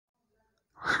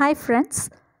Hi friends,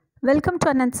 welcome to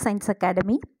Anand Science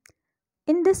Academy.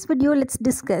 In this video, let's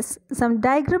discuss some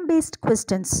diagram based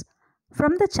questions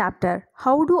from the chapter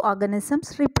How do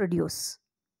organisms reproduce?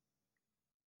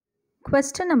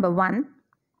 Question number 1.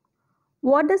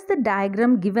 What does the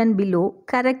diagram given below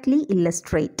correctly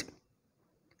illustrate?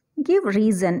 Give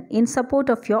reason in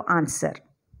support of your answer.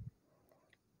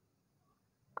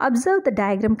 Observe the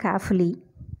diagram carefully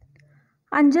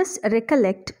and just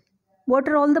recollect what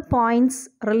are all the points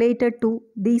related to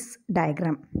this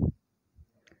diagram.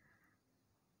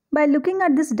 By looking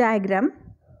at this diagram,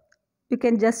 you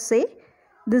can just say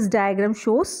this diagram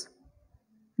shows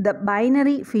the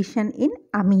binary fission in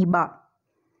amoeba.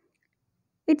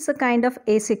 It's a kind of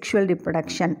asexual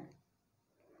reproduction.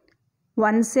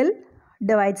 One cell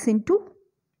divides into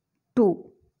two.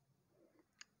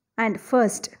 And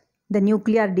first, the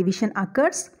nuclear division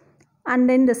occurs and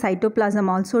then the cytoplasm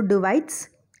also divides.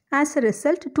 As a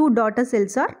result, two daughter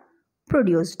cells are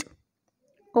produced.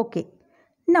 Okay.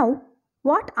 Now,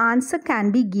 what answer can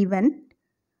be given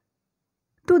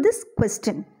to this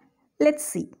question? Let's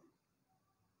see.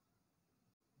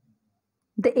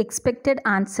 The expected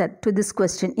answer to this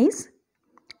question is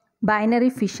binary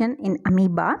fission in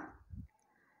amoeba.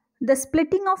 The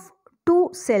splitting of two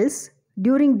cells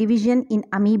during division in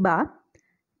amoeba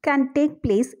can take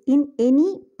place in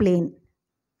any plane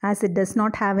as it does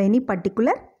not have any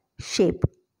particular shape.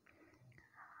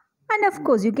 And of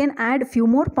course, you can add a few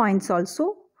more points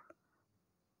also.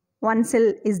 One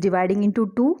cell is dividing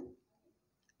into two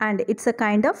and it's a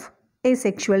kind of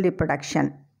asexual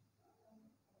reproduction.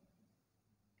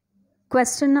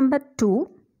 Question number 2.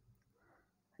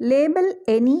 Label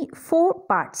any 4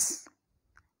 parts.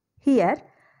 Here,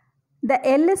 the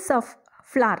LS of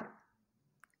flower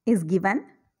is given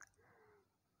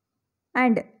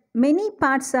and many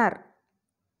parts are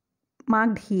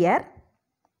marked here.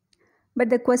 But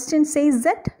the question says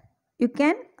that you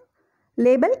can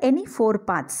label any 4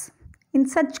 parts. In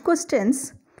such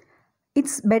questions,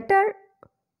 it's better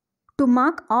to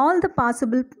mark all the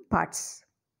possible parts.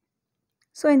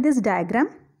 So in this diagram,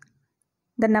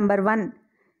 the number 1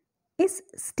 is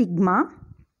stigma,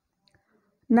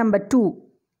 number 2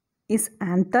 is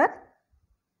anther,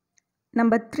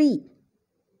 number 3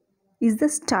 is the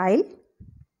style,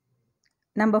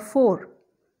 number 4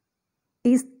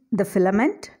 is the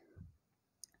filament,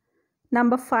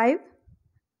 number 5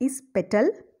 is petal,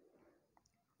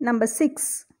 number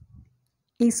 6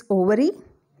 is ovary,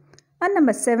 and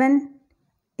number 7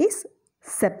 is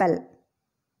sepal.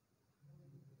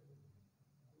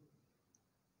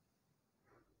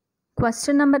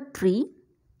 Question number 3.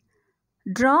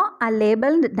 Draw a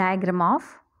labeled diagram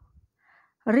of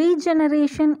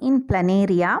regeneration in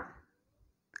planaria,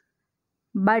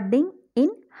 budding in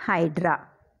hydra.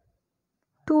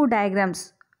 2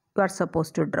 diagrams you are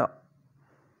supposed to draw.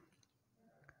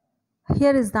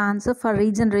 Here is the answer for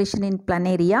regeneration in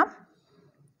planaria.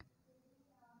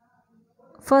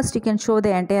 First, you can show the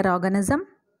entire organism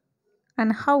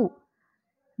and how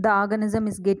the organism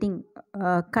is getting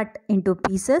cut into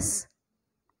pieces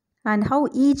and how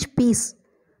each piece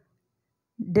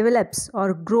develops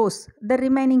or grows the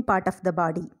remaining part of the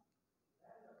body.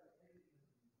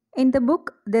 In the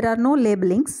book, there are no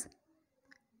labelings,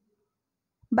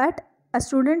 but a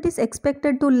student is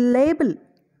expected to label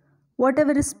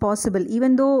whatever is possible,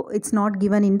 even though it's not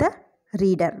given in the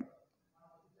reader.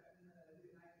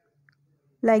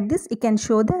 Like this, you can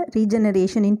show the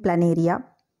regeneration in planaria.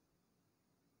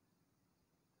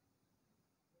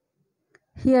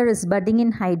 Here is budding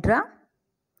in hydra.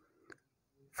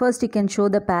 First, you can show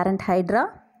the parent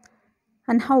hydra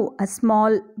and how a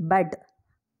small bud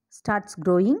starts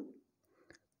growing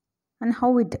and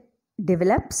how it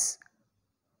develops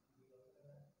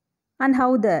and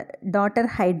how the daughter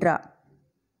hydra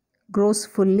grows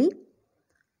fully.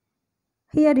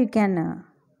 Here you can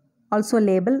also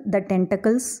label the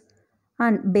tentacles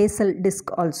and basal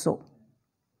disc also.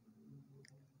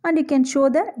 And you can show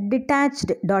the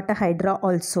detached daughter hydra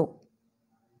also.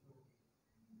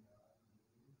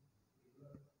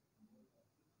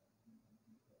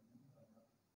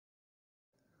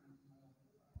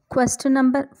 Question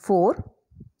number 4.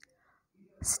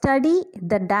 Study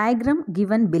the diagram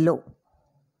given below.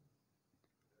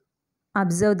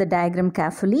 Observe the diagram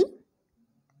carefully.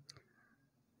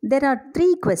 There are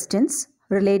 3 questions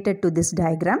related to this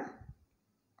diagram.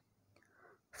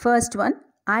 First one,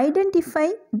 identify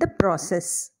the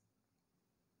process.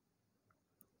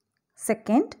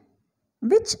 Second,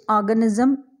 which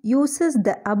organism uses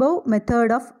the above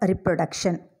method of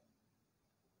reproduction?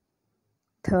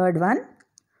 Third one,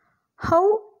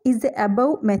 how is the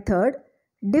above method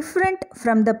different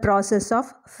from the process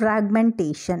of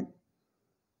fragmentation?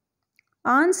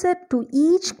 Answer to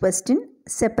each question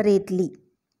separately.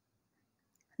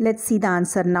 Let's see the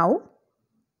answer now.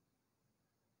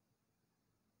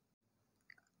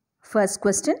 First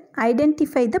question,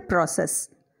 identify the process.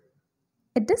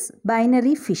 It is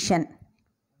binary fission.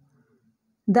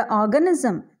 The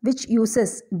organism which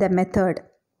uses the method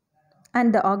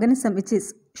and the organism which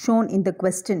is shown in the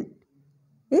question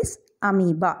is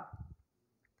amoeba.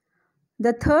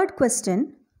 The third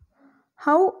question,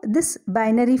 how this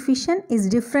binary fission is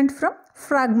different from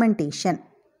fragmentation.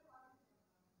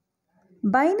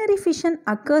 Binary fission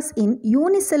occurs in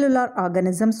unicellular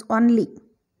organisms only.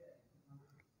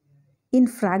 In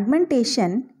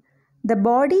fragmentation, the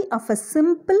body of a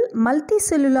simple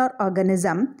multicellular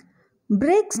organism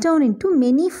breaks down into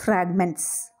many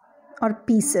fragments or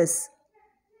pieces.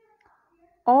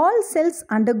 All cells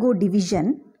undergo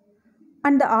division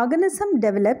and the organism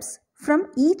develops from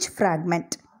each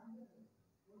fragment.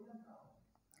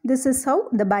 This is how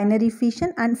the binary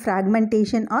fission and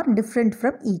fragmentation are different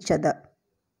from each other.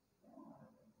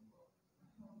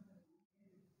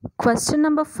 Question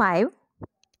number 5.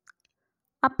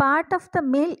 A part of the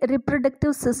male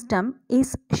reproductive system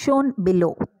is shown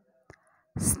below.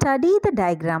 Study the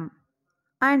diagram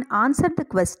and answer the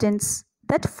questions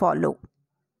that follow.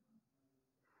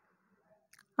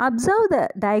 Observe the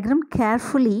diagram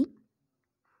carefully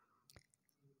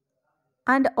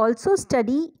and also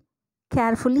study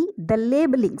carefully the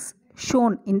labelings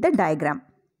shown in the diagram.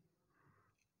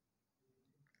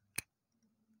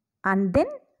 And then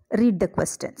read the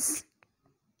questions.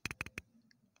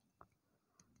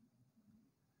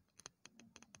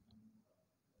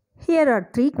 Here are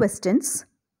 3 questions.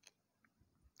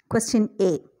 Question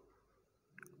A.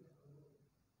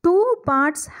 2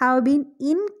 parts have been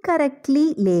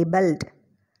incorrectly labeled.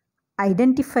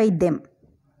 Identify them.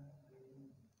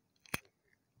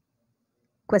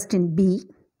 Question B.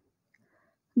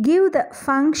 Give the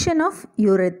function of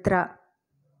urethra.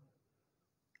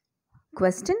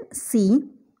 Question C.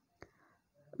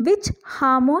 Which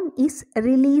hormone is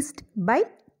released by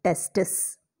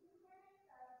testes?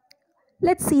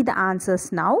 Let's see the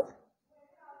answers now.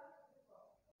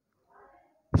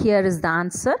 Here is the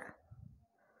answer.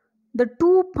 The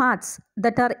 2 parts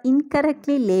that are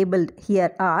incorrectly labeled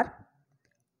here are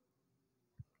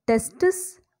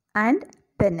testis and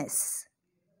penis.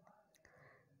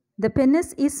 The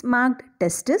penis is marked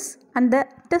testis and the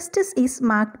testis is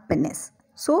marked penis.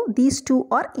 So these 2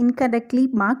 are incorrectly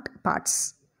marked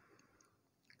parts.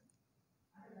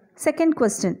 Second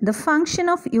question, the function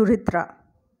of urethra.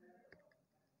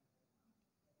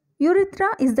 Urethra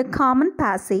is the common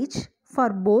passage for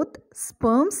both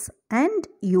sperms and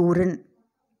urine.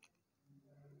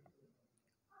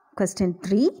 Question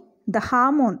 3. The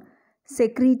hormone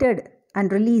secreted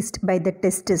and released by the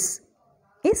testis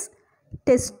is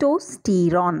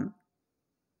testosterone.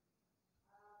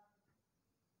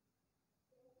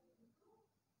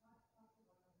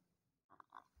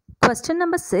 Question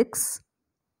number 6.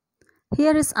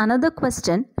 Here is another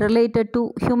question related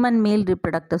to human male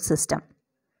reproductive system.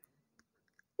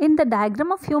 In the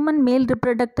diagram of human male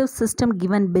reproductive system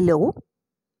given below,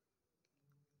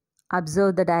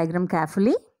 observe the diagram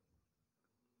carefully.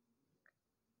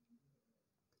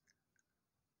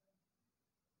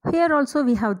 Here also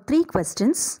we have 3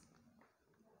 questions.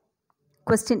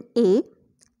 Question A.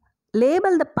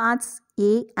 Label the parts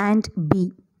A and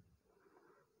B.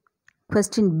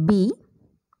 Question B.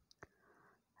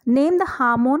 Name the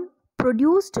hormone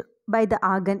produced by the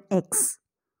organ X.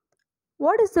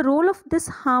 What is the role of this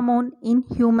hormone in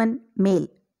human male?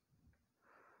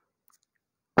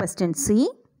 Question C.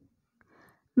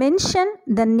 Mention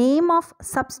the name of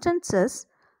substances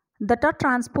that are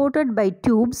transported by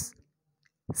tubes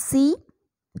C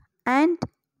and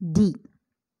D.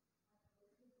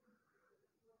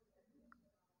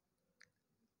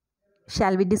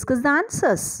 Shall we discuss the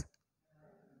answers?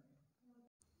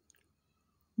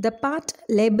 The part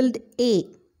labeled A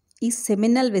is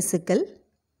seminal vesicle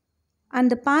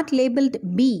and the part labeled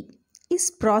B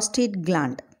is prostate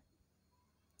gland.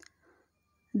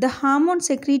 The hormone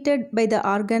secreted by the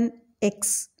organ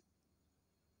X.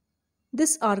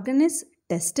 This organ is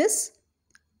testis.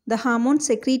 The hormone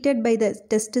secreted by the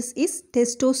testis is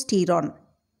testosterone.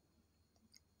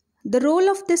 The role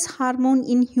of this hormone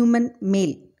in human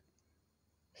male.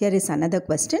 Here is another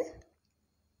question.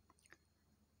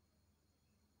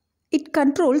 It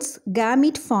controls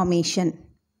gamete formation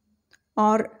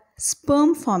or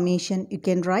sperm formation, you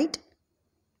can write.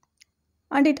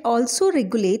 And it also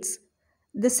regulates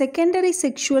the secondary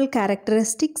sexual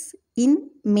characteristics in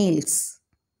males.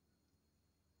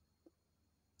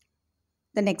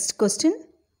 The next question.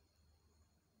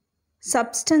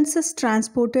 Substances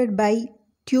transported by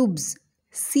tubes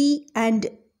C and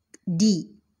D.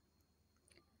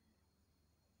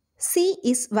 C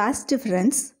is vas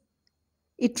deferens.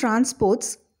 It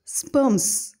transports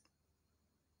sperms.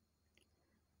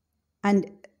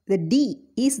 And the D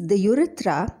is the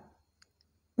urethra,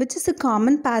 which is a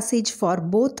common passage for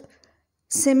both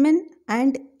semen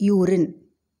and urine.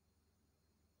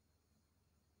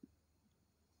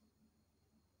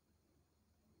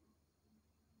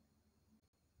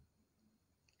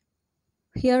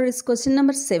 Here is question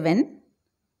number 7.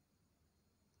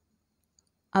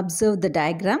 Observe the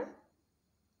diagram.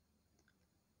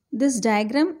 This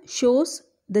diagram shows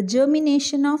the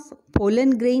germination of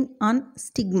pollen grain on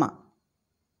stigma.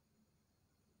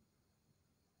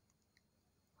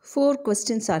 4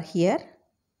 questions are here.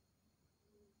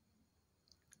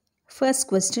 First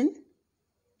question.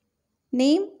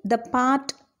 Name the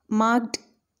part marked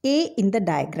A in the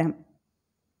diagram.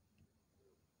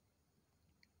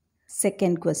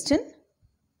 Second question.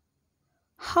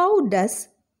 How does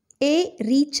A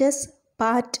reaches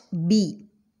part B?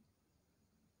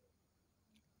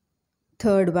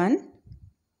 Third one.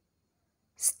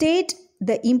 State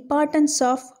the importance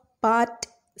of part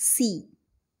C.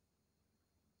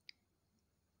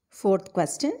 Fourth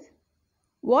question.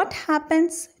 What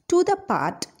happens to the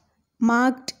part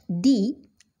marked D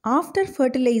after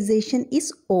fertilization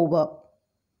is over?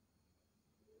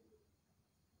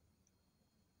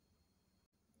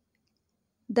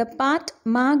 The part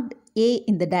marked A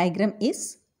in the diagram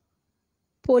is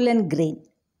pollen grain.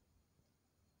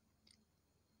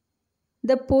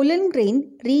 The pollen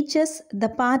grain reaches the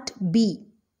part B.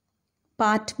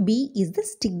 Part B is the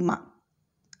stigma.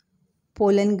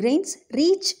 Pollen grains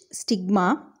reach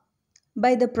stigma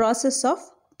by the process of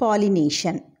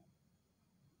pollination.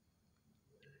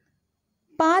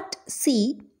 Part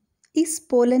C is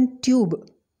pollen tube.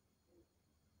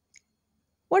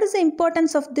 What is the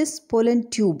importance of this pollen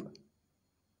tube?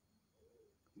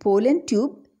 Pollen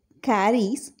tube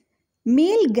carries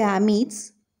male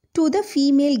gametes to the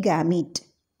female gamete,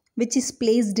 which is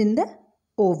placed in the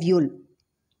ovule.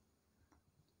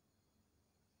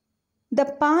 The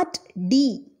part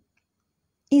D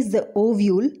is the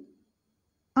ovule.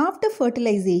 After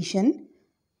fertilization,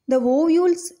 the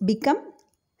ovules become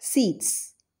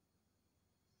seeds.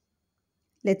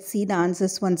 Let's see the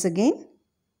answers once again.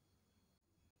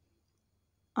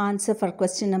 Answer for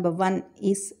question number 1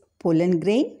 is pollen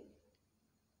grain.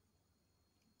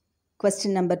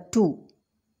 Question number 2,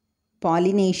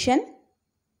 pollination.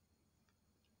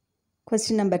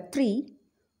 Question number 3,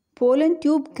 pollen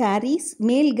tube carries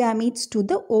male gametes to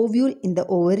the ovule in the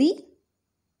ovary.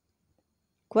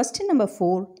 Question number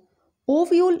 4,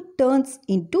 ovule turns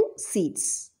into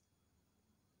seeds.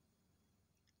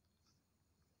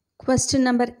 Question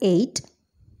number 8.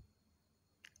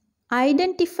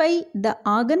 Identify the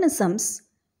organisms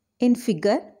in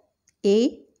figure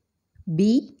A,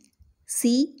 B,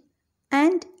 C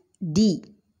and D.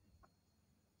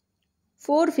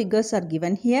 4 figures are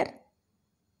given here.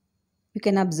 You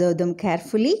can observe them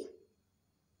carefully.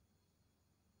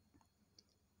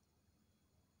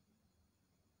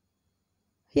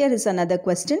 Here is another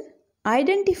question.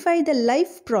 Identify the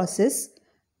life process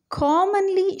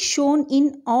commonly shown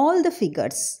in all the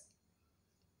figures.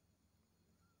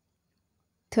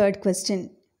 Third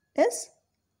question is,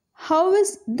 how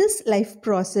is this life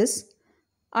process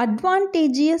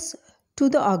advantageous to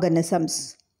the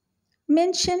organisms?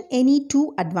 Mention any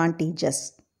 2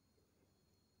 advantages.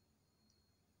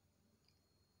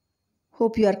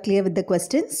 Hope you are clear with the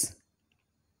questions.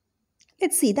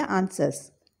 Let's see the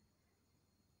answers.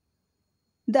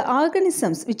 The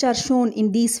organisms which are shown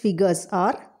in these figures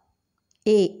are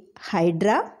A.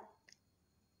 Hydra,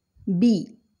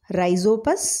 B.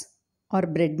 Rhizopus or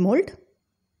bread mold,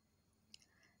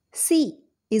 C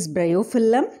is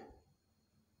Bryophyllum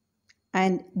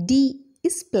and D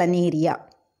is Planaria.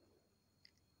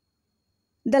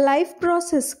 The life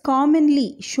process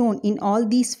commonly shown in all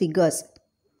these figures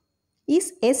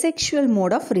is asexual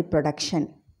mode of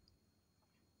reproduction.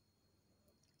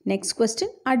 Next question,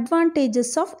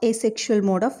 advantages of asexual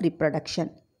mode of reproduction.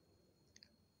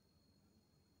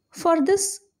 For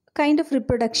this kind of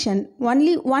reproduction,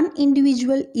 only one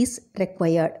individual is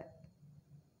required.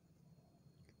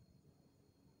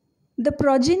 The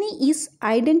progeny is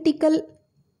identical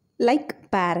like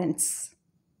parents.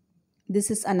 This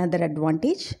is another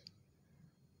advantage.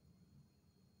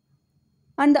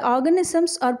 And the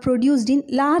organisms are produced in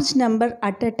large number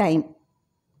at a time.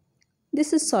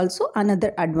 This is also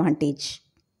another advantage.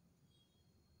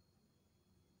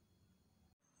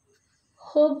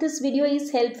 Hope this video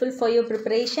is helpful for your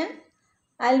preparation.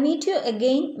 I'll meet you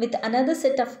again with another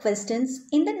set of questions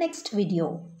in the next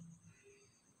video.